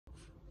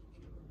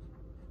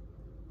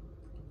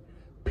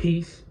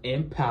Peace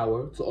and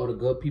power to all the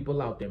good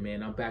people out there,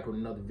 man. I'm back with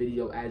another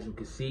video. As you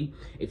can see,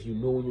 if you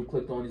knew when you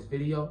clicked on this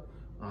video,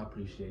 I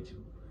appreciate you.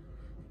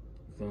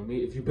 You feel me?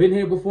 If you've been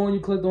here before and you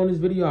clicked on this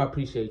video, I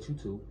appreciate you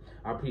too.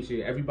 I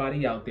appreciate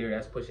everybody out there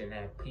that's pushing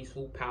that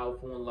peaceful,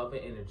 powerful, and loving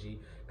energy,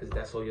 because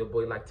that's all your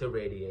boy like to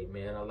radiate,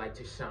 man. I like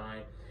to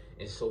shine,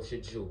 and so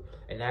should you.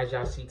 And as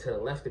y'all see to the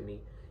left of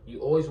me,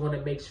 you always want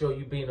to make sure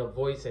you being a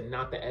voice and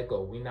not the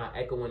echo. We not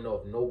echoing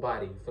off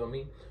nobody, you feel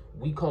me?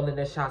 We calling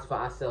the shots for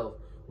ourselves.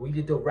 We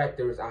the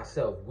directors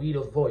ourselves. We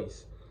the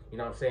voice. You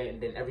know what I'm saying?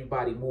 And then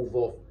everybody move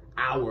off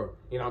our,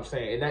 you know what I'm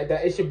saying? And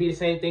that it should be the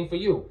same thing for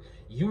you.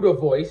 You the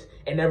voice,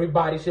 and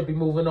everybody should be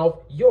moving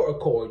off your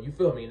accord. You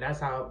feel me? And that's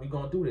how we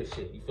gonna do this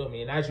shit. You feel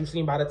me? And as you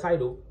seen by the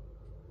title,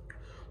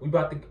 we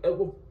about to,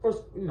 well,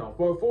 first, you know,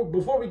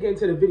 before we get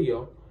into the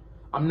video,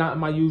 I'm not in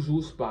my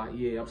usual spot.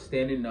 Yeah, I'm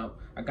standing up.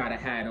 I got a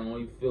hat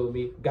on, you feel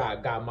me?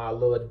 Got my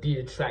little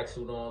Adidas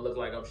tracksuit on. Look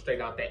like I'm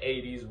straight out the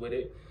 80s with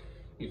it.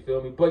 You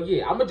feel me? But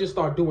yeah, I'm going to just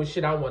start doing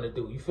shit I want to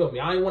do. You feel me?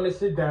 I ain't want to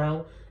sit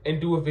down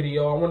and do a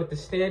video. I wanted to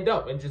stand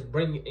up and just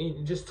bring it in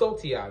and just talk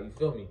to y'all. You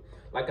feel me?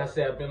 Like I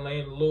said, I've been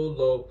laying a little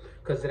low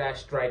because of that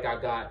strike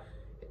I got.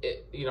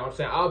 You know what I'm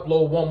saying? I'll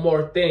upload one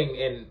more thing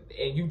and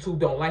YouTube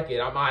don't like it.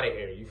 I'm out of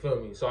here. You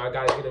feel me? So I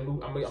got to get a new,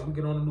 I'm going to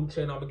get on a new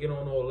channel. I'm going to get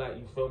on all that.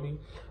 You feel me?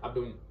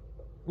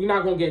 We're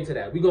not going to get into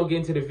that. We're going to get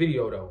into the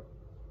video though.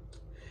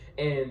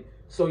 And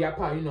so y'all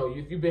probably, you know,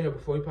 if you've been here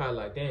before, you probably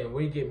like, damn,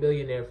 where you get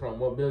millionaire from?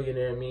 What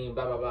millionaire mean?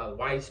 Blah, blah, blah.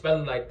 Why you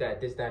spelling like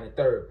that? This, that, and the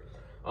third.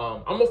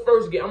 I'm gonna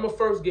first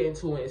get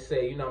into it and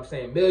say, you know what I'm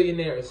saying,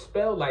 millionaire is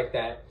spelled like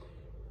that.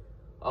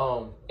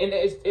 And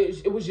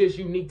it was just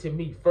unique to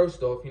me,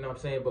 first off, you know what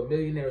I'm saying? But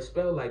millionaire is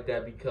spelled like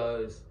that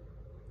because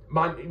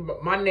my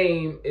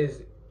name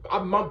is,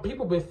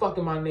 people been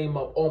fucking my name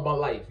up all my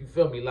life, you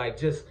feel me? Like,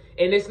 just,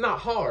 and it's not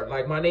hard.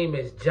 Like, my name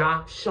is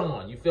Ja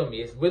Sean, you feel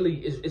me? It's really,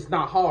 it's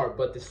not hard,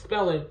 but the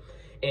spelling,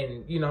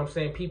 and you know what I'm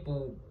saying,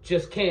 people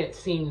just can't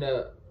seem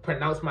to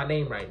pronounce my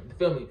name right, you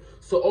feel me?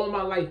 So all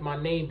my life, my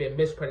name been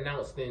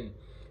mispronounced and,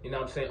 you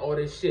know what I'm saying, all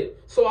this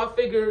shit. So I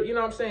figure, you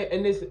know what I'm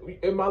saying,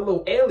 in my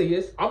little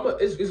alias,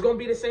 it's gonna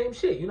be the same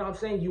shit, you know what I'm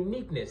saying?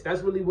 Uniqueness,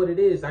 that's really what it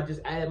is. I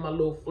just add my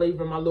little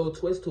flavor, my little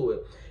twist to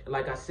it. And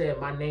like I said,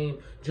 my name,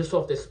 just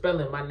off the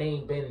spelling, my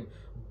name been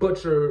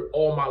butchered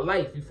all my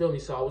life, you feel me?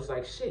 So I was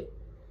like, shit,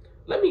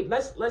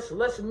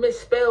 let's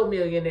misspell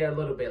millionaire a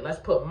little bit. Let's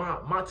put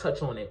my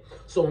touch on it.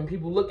 So when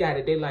people look at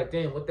it, they like,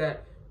 damn, what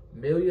that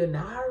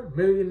millionaire,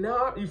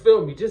 you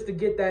feel me? Just to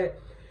get that,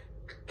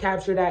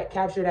 capture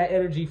that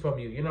energy from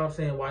you. You know what I'm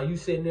saying? While you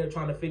sitting there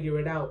trying to figure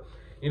it out,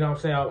 you know what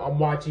I'm saying? I'm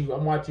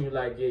watching you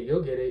like, yeah,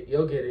 you'll get it.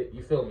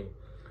 You feel me?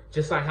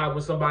 Just like how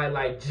when somebody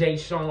like Jay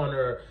Sean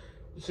or,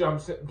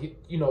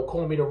 you know,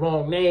 call me the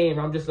wrong name,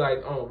 I'm just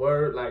like, oh,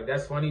 word, like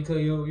that's funny to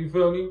you. You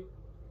feel me?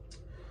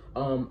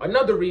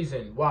 Another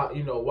reason why,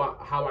 you know,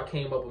 how I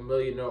came up a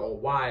millionaire, or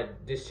why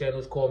this channel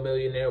is called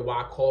Millionaire,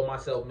 why I call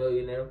myself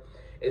Millionaire,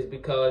 is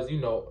because, you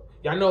know,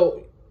 y'all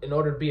know, in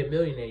order to be a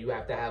millionaire, you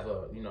have to have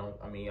a, you know,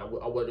 I mean, I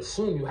would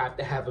assume you have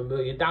to have $1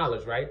 million,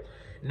 right?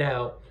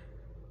 Now,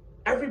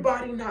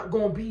 everybody not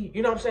gonna be,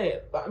 you know what I'm saying?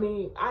 I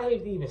mean, I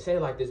hate to even say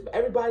it like this, but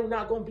everybody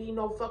not gonna be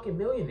no fucking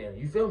millionaire,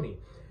 you feel me?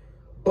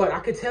 But I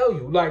could tell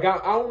you, like, I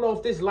don't know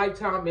if this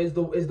lifetime is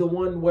the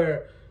one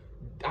where,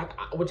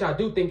 which I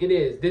do think it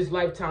is, this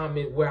lifetime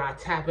is where I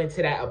tap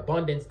into that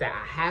abundance that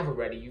I have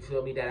already, you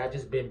feel me? That I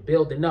just been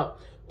building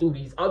up through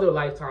these other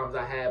lifetimes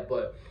I had.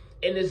 But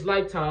in this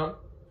lifetime,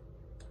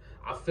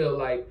 I feel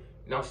like,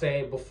 you know what I'm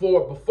saying,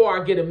 before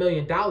I get $1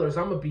 million,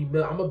 I'm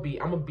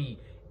gonna be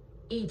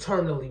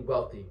eternally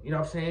wealthy. You know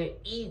what I'm saying?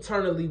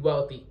 Eternally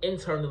wealthy,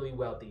 internally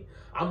wealthy.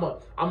 I'm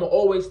gonna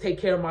always take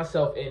care of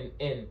myself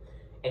and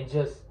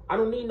just, I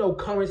don't need no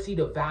currency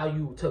to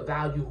value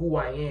who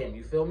I am.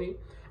 You feel me?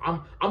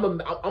 I'm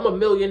a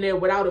millionaire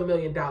without $1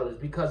 million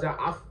because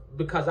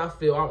I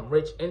feel I'm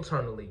rich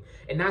internally,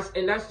 and that's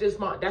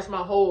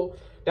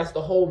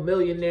the whole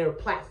millionaire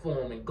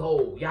platform and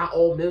goal. Y'all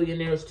all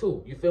millionaires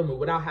too. You feel me?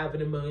 Without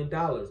having $1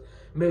 million,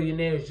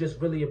 millionaire is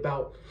just really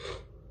about,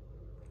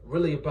 you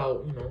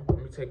know. Let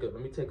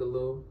me take a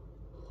little.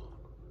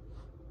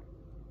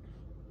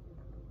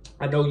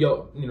 I know,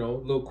 you know,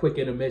 a little quick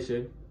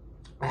intermission.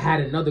 I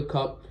had another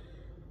cup.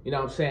 You know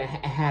what I'm saying?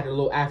 I had a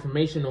little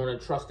affirmation on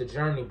it, trust the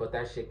journey, but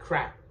that shit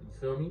cracked. You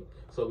feel me?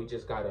 So we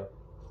just gonna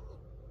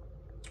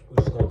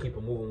keep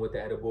it moving with the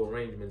edible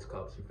arrangements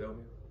cups. You feel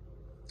me?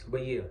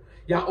 But yeah,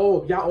 y'all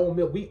all you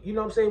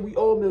know what I'm saying? We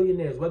all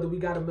millionaires, whether we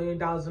got $1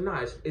 million or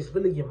not. It's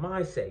really your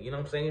mindset. You know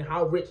what I'm saying?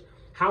 How rich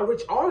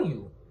are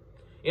you?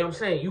 You know what I'm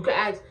saying? You can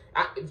ask,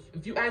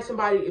 if you ask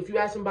somebody,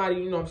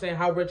 you know what I'm saying,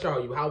 how rich are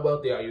you? How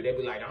wealthy are you? They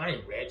be like, I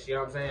ain't rich. You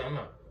know what I'm saying? I'm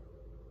not.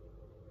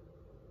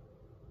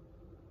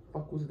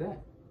 Fuck was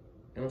that?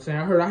 You know what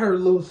I'm saying? I heard a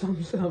little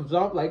something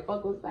off, like,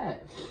 fuck was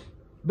that?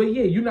 But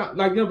yeah, you're not,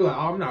 like, you'll be like,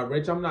 oh, I'm not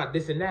rich, I'm not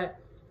this and that.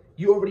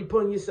 You already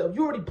putting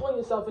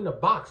yourself in the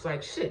box,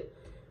 like, shit.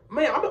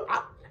 Man, and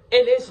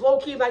it's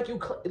low-key like you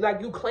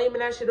claiming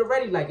that shit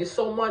already. Like, it's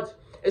so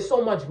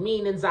much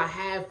meanings I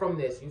have from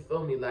this, you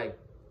feel me? Like,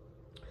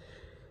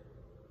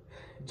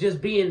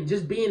 just being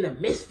a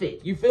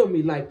misfit. You feel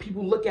me? Like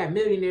people look at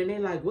Millionaire and they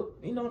like, what,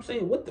 you know what I'm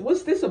saying?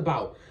 What's this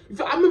about?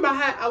 I remember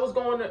I was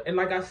going to, and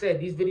like I said,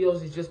 these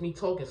videos is just me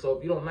talking. So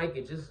if you don't like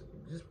it, just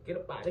get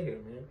up out of here,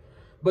 man.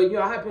 But you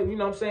know, I happen, you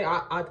know what I'm saying?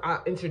 I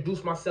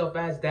introduce myself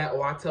as that,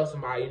 or I tell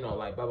somebody, you know,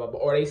 like blah blah blah,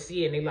 or they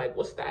see it and they like,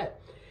 what's that?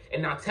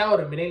 And I tell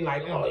them, and they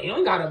like, oh, you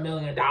ain't got $1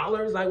 million.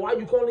 Like, why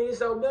you calling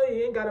yourself million?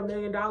 You ain't got $1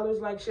 million.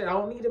 Like, shit, I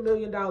don't need $1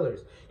 million.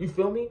 You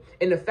feel me?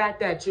 And the fact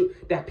that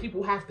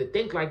people have to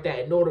think like that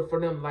in order for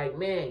them, like,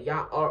 man,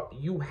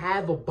 you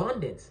have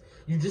abundance.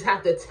 You just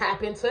have to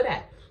tap into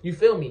that. You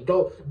feel me?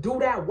 Go do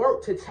that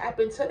work to tap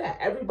into that.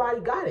 Everybody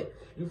got it.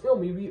 You feel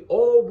me? We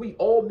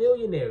all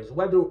millionaires.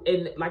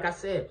 Like I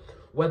said,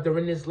 whether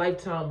in this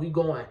lifetime we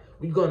gonna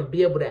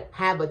be able to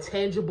have a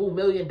tangible $1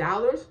 million.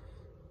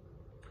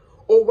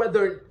 Or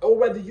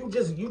whether you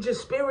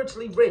just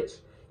spiritually rich,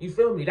 you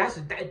feel me? That's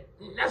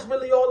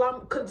really all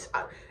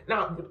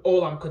not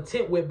all I'm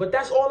content with, but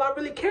that's all I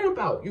really care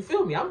about. You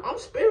feel me? I'm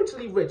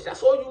spiritually rich.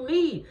 That's all you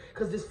need,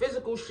 because this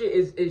physical shit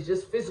is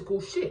just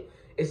physical shit.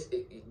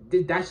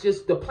 That's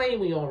just the plane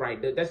we on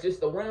right there. That's just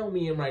the realm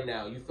we in right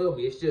now. You feel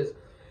me? It's just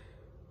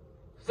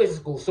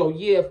physical. So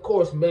yeah, of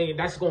course, man,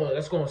 that's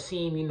gonna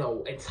seem, you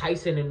know,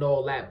 enticing and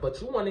all that, but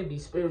you want to be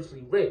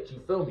spiritually rich. You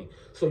feel me?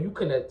 So you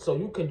can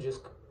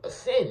just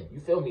ascend, you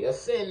feel me?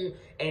 Ascend,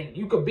 and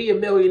you could be a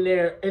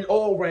millionaire in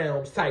all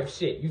realms type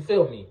shit. You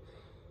feel me?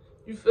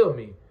 You feel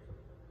me?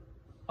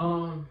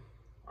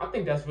 I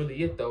think that's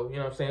really it though. You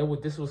know what I'm saying?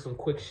 This was some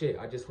quick shit.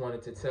 I just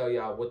wanted to tell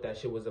y'all what that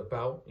shit was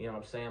about. You know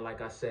what I'm saying?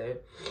 Like I said,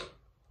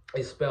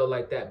 it's spelled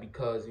like that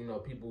because, you know,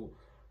 people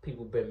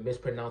been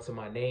mispronouncing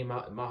my name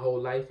my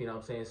whole life. You know what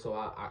I'm saying? So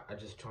I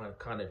just trying to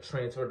kind of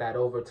transfer that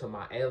over to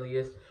my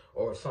alias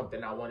or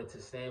something I wanted to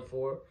stand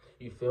for.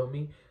 You feel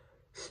me?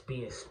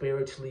 Being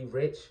spiritually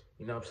rich,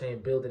 you know what I'm saying,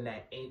 building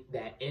that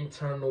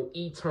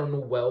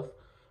eternal wealth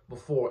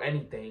before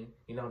anything,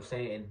 you know what I'm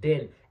saying. And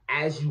then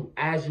as you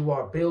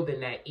are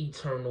building that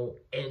internal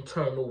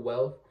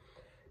wealth,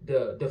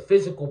 the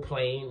physical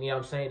plane, you know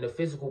what I'm saying, the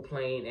physical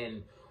plane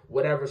and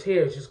whatever's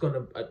here is just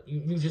gonna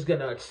you just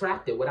gonna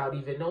attract it without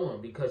even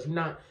knowing, because you're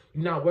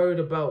not worried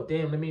about,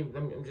 damn,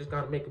 I'm just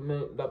gonna make $1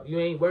 million. You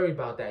ain't worried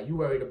about that. You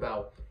worried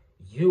about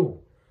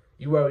you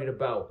worried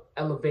about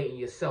elevating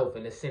yourself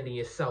and ascending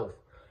yourself.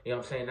 You know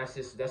what I'm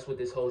saying? That's what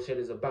this whole shit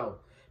is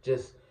about.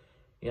 Just,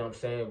 you know what I'm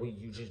saying?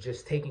 You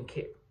just taking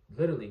care,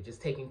 literally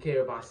just taking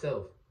care of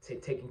ourselves.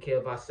 Taking care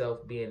of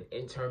ourselves, being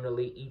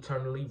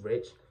eternally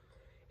rich,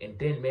 and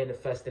then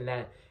manifesting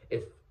that.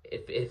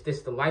 If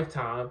this the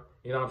lifetime,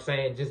 you know what I'm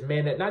saying? Just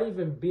not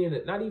even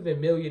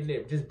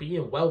millionaire, just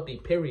being wealthy,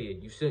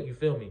 period. You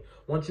feel me?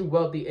 Once you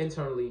wealthy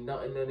internally,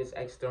 nothing in this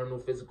external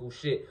physical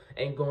shit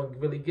ain't going to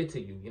really get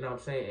to you. You know what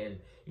I'm saying? And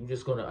you're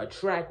just going to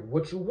attract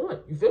what you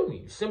want. You feel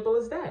me? Simple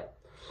as that.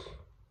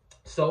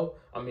 So,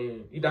 I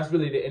mean, that's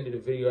really the end of the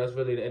video. That's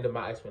really the end of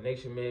my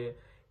explanation, man.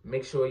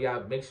 Make sure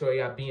y'all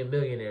being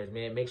millionaires,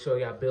 man. Make sure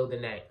y'all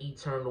building that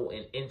eternal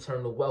and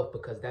internal wealth,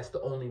 because that's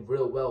the only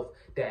real wealth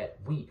that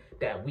we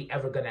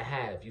ever gonna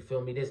have. You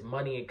feel me? This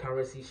money and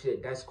currency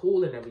shit, that's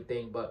cool and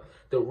everything, but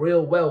the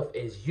real wealth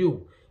is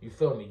you. You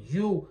feel me?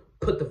 You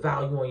put the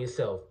value on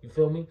yourself. You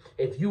feel me?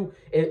 If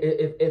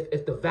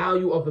the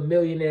value of a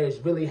millionaire is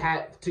really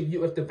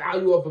if the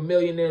value of a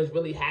millionaire is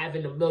really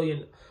having a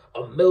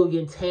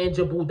million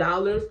tangible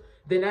dollars,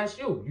 then that's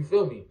you. You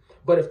feel me?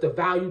 But if the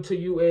value to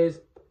you is,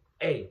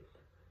 hey,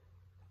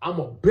 I'm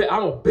a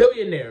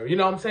billionaire, you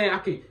know what I'm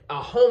saying? A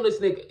homeless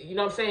nigga, you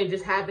know what I'm saying?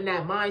 Just having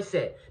that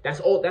mindset. That's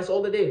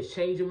all it is.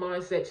 Change your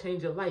mindset,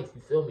 change your life.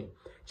 You feel me?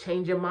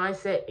 Change your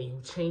mindset and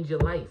you change your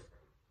life.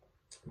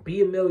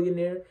 Be a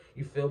millionaire,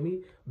 you feel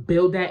me?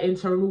 Build that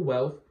internal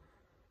wealth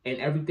and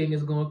everything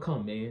is gonna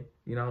come, man.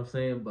 You know what I'm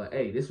saying? But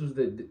hey,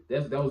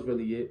 that was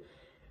really it.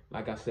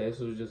 Like I said, this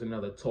was just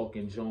another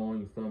talking John,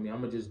 you feel me?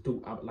 I'm gonna just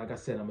like I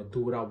said, I'm gonna do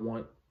what I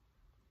want.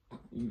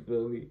 You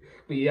feel me?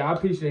 But yeah, I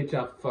appreciate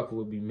y'all for fucking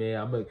with me,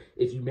 man.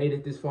 If you made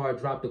it this far,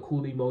 drop the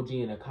cool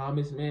emoji in the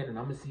comments, man, and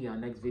I'm gonna see y'all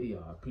next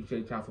video. I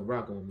appreciate y'all for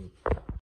rocking with me.